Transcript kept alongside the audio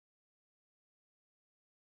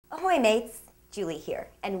Ahoy mates, Julie here,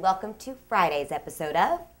 and welcome to Friday's episode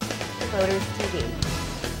of Boaters TV.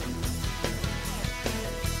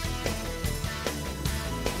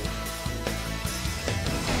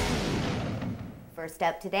 First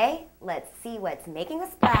up today, let's see what's making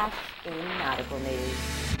a splash in nautical news.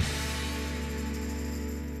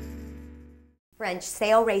 French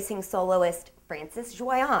sail racing soloist Francis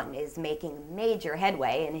Joyon is making major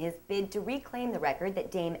headway in his bid to reclaim the record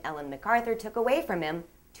that Dame Ellen MacArthur took away from him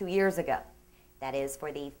 2 years ago. That is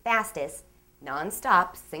for the fastest,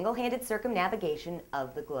 non-stop, single-handed circumnavigation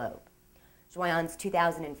of the globe. Joyon's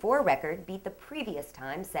 2004 record beat the previous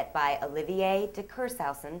time set by Olivier de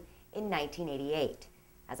Kersauson in 1988.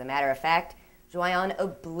 As a matter of fact, Joyon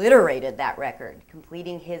obliterated that record,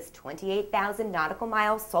 completing his 28,000 nautical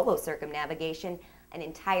mile solo circumnavigation an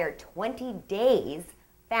entire 20 days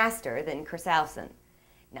faster than Kersauson.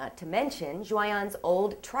 Not to mention, Joyon's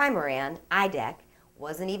old trimaran, IDEC,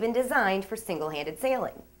 wasn't even designed for single-handed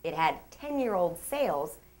sailing. It had 10-year-old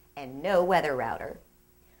sails and no weather router.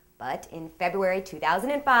 But in February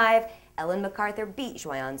 2005, Ellen MacArthur beat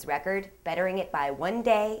Joyon's record, bettering it by 1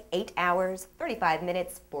 day, 8 hours, 35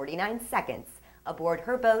 minutes, 49 seconds aboard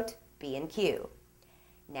her boat, B&Q.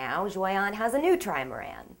 Now Joyon has a new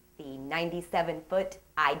trimaran, the 97-foot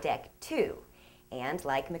IDEC II. And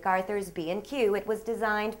like MacArthur's B&Q, it was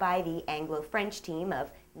designed by the Anglo-French team of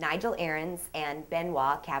Nigel, Irens, and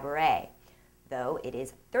Benoit Cabaret, though it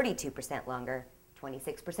is 32% longer,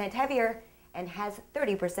 26% heavier, and has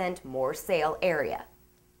 30% more sail area.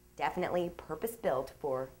 Definitely purpose-built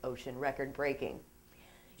for ocean record breaking.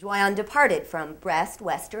 Joyon departed from Brest,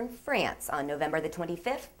 western France on November the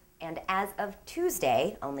 25th, and as of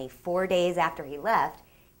Tuesday, only 4 days after he left,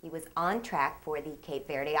 he was on track for the Cape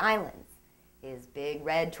Verde Islands, his big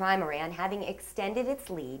red trimaran having extended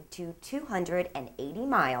its lead to 280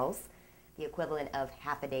 miles, the equivalent of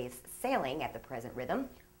half a day's sailing at the present rhythm,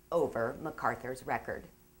 over MacArthur's record.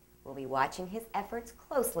 We'll be watching his efforts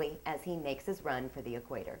closely as he makes his run for the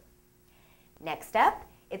equator. Next up,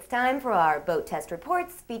 it's time for our Boat Test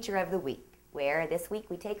Reports feature of the week, where this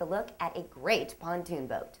week we take a look at a great pontoon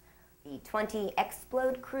boat, the 20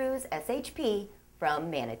 X-Plode Cruise SHP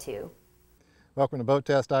from Manitou. Welcome to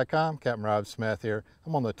BoatTEST.com. Captain Rob Smith here.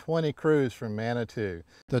 I'm on the 20 cruise from Manitou.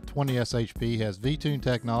 The 20 SHP has V-Tune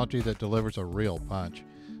technology that delivers a real punch.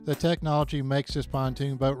 The technology makes this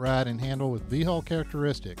pontoon boat ride and handle with V-hull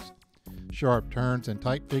characteristics. Sharp turns and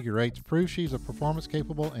tight figure eights prove she's a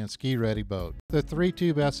performance-capable and ski-ready boat. The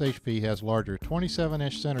 3-tube SHP has larger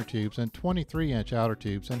 27-inch center tubes and 23-inch outer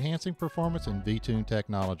tubes, enhancing performance in V-Tune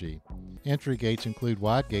technology. Entry gates include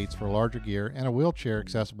wide gates for larger gear and a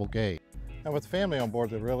wheelchair-accessible gate. And with family on board,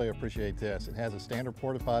 they really appreciate this. It has a standard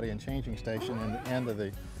porta potty and changing station in the end of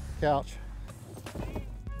the couch.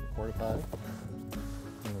 Porta potty.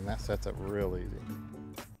 And then that sets up real easy.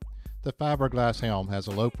 The fiberglass helm has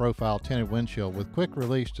a low-profile tinted windshield with quick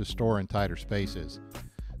release to store in tighter spaces.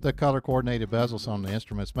 The color-coordinated bezels on the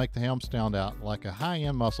instruments make the helm stand out like a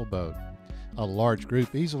high-end muscle boat. A large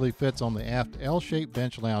group easily fits on the aft L-shaped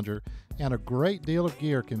bench lounger, and a great deal of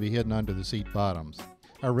gear can be hidden under the seat bottoms.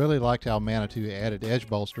 I really liked how Manitou added edge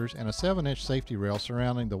bolsters and a 7-inch safety rail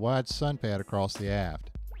surrounding the wide sun pad across the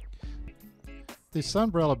aft. The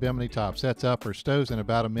Sunbrella bimini top sets up or stows in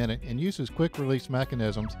about a minute and uses quick release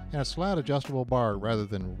mechanisms and a slight adjustable bar rather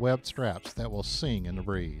than webbed straps that will sing in the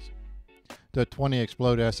breeze. The 20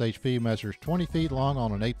 X-Plode SHP measures 20 feet long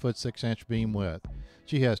on an 8-foot 6-inch beam width.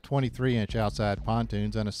 She has 23-inch outside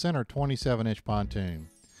pontoons and a center 27-inch pontoon.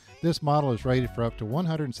 This model is rated for up to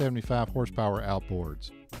 175 horsepower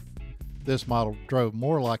outboards. This model drove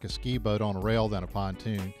more like a ski boat on a rail than a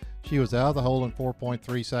pontoon. She was out of the hole in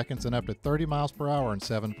 4.3 seconds and up to 30 miles per hour in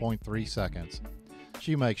 7.3 seconds.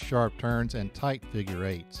 She makes sharp turns and tight figure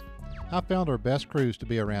eights. I found her best cruise to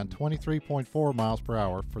be around 23.4 miles per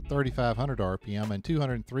hour for 3,500 RPM and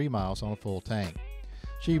 203 miles on a full tank.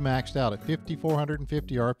 She maxed out at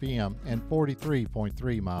 5,450 RPM and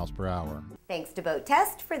 43.3 miles per hour. Thanks to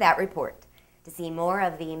BoatTest for that report. To see more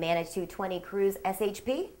of the Manitou 20 Cruise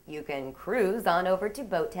SHP, you can cruise on over to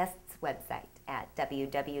BoatTest's website at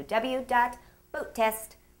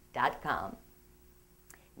www.boattest.com.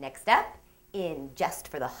 Next up, in Just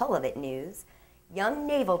for the Hull of It news, young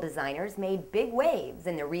naval designers made big waves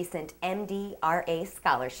in the recent MDRA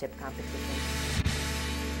scholarship competition.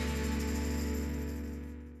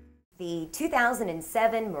 The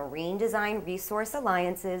 2007 Marine Design Resource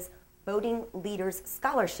Alliance's Boating Leaders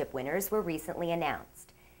Scholarship winners were recently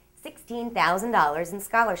announced. $16,000 in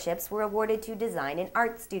scholarships were awarded to design and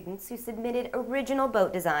art students who submitted original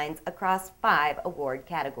boat designs across 5 award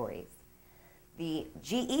categories. The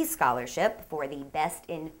GE Scholarship for the Best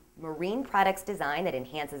in marine products design that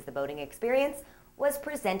enhances the boating experience was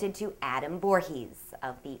presented to Adam Voorhees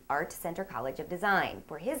of the Art Center College of Design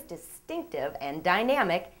for his distinctive and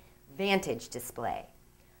dynamic Vantage display.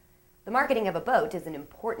 The marketing of a boat is an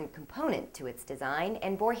important component to its design,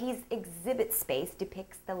 and Voorhees' exhibit space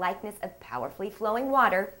depicts the likeness of powerfully flowing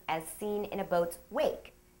water as seen in a boat's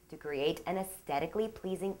wake to create an aesthetically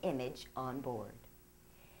pleasing image on board.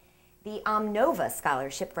 The Omnova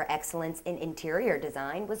Scholarship for Excellence in Interior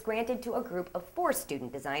Design was granted to a group of 4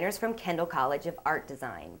 student designers from Kendall College of Art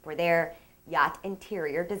Design for their Yacht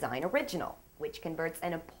Interior Design Original, which converts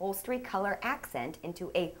an upholstery color accent into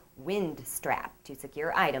a wind strap to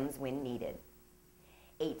secure items when needed.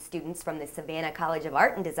 8 students from the Savannah College of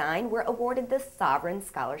Art and Design were awarded the Sovereign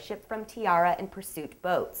Scholarship from Tiara and Pursuit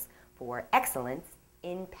Boats for excellence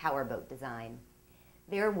in powerboat design.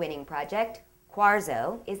 Their winning project,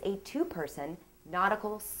 Quarzo, is a 2-person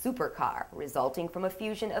nautical supercar resulting from a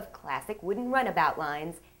fusion of classic wooden runabout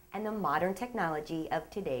lines and the modern technology of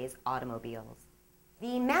today's automobiles.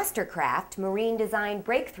 The Mastercraft Marine Design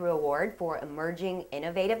Breakthrough Award for Emerging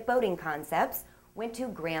Innovative Boating Concepts went to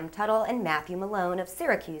Graham Tuttle and Matthew Malone of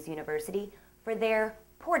Syracuse University for their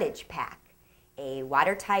Portage Pack, a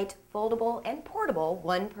watertight, foldable, and portable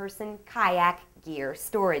 1-person kayak gear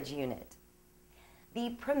storage unit.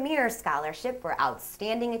 The Premier Scholarship for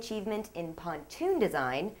Outstanding Achievement in Pontoon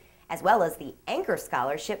Design, as well as the Anchor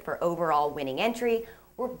Scholarship for Overall Winning Entry,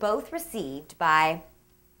 were both received by,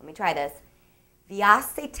 let me try this,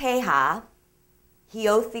 Viasiteha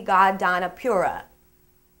Heothigadanapura.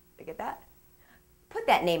 Did I get that? Put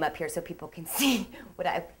that name up here so people can see what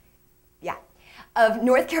of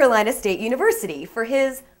North Carolina State University for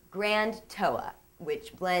his Grand Toa,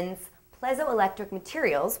 which blends piezoelectric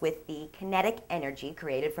materials with the kinetic energy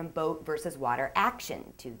created from boat versus water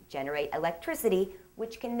action to generate electricity,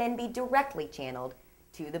 which can then be directly channeled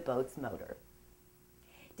to the boat's motor.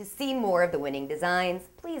 To see more of the winning designs,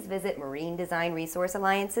 please visit Marine Design Resource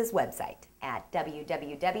Alliance's website at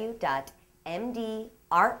www.mdra.biz.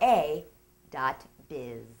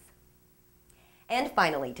 And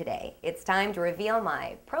finally today, it's time to reveal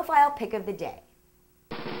my profile pick of the day.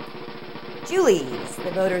 Julie's,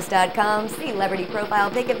 TheBoaters.com celebrity profile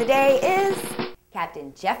pick of the day is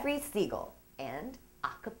Captain Jeffrey Siegel and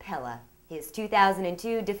Acapella, his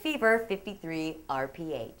 2002 DeFever 53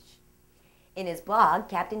 RPH. In his blog,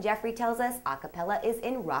 Captain Jeffrey tells us Acapella is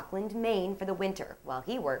in Rockland, Maine for the winter, while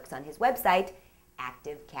he works on his website,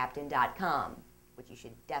 activecaptain.com, which you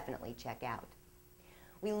should definitely check out.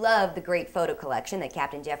 We love the great photo collection that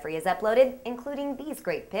Captain Jeffrey has uploaded, including these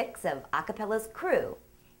great pics of Acapella's crew,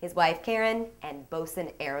 his wife Karen, and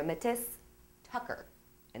bosun Aramis Tucker,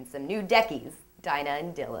 and some new deckies, Dinah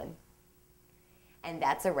and Dylan. And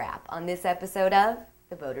that's a wrap on this episode of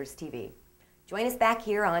The Boaters TV. Join us back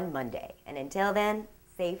here on Monday, and until then,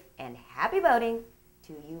 safe and happy boating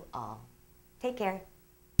to you all. Take care.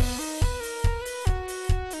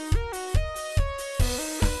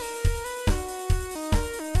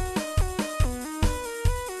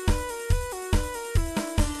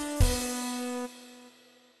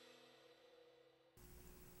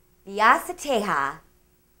 Viasiteha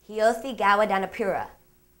Heothigadanapura.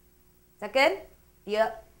 Is that good?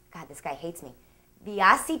 God, this guy hates me.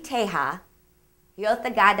 Viasiteha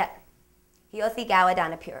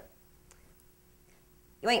Heothigadanapura.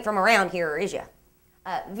 You ain't from around here, is you?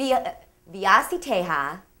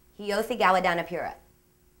 Viasiteha Heothigadanapura.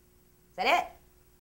 Is that it?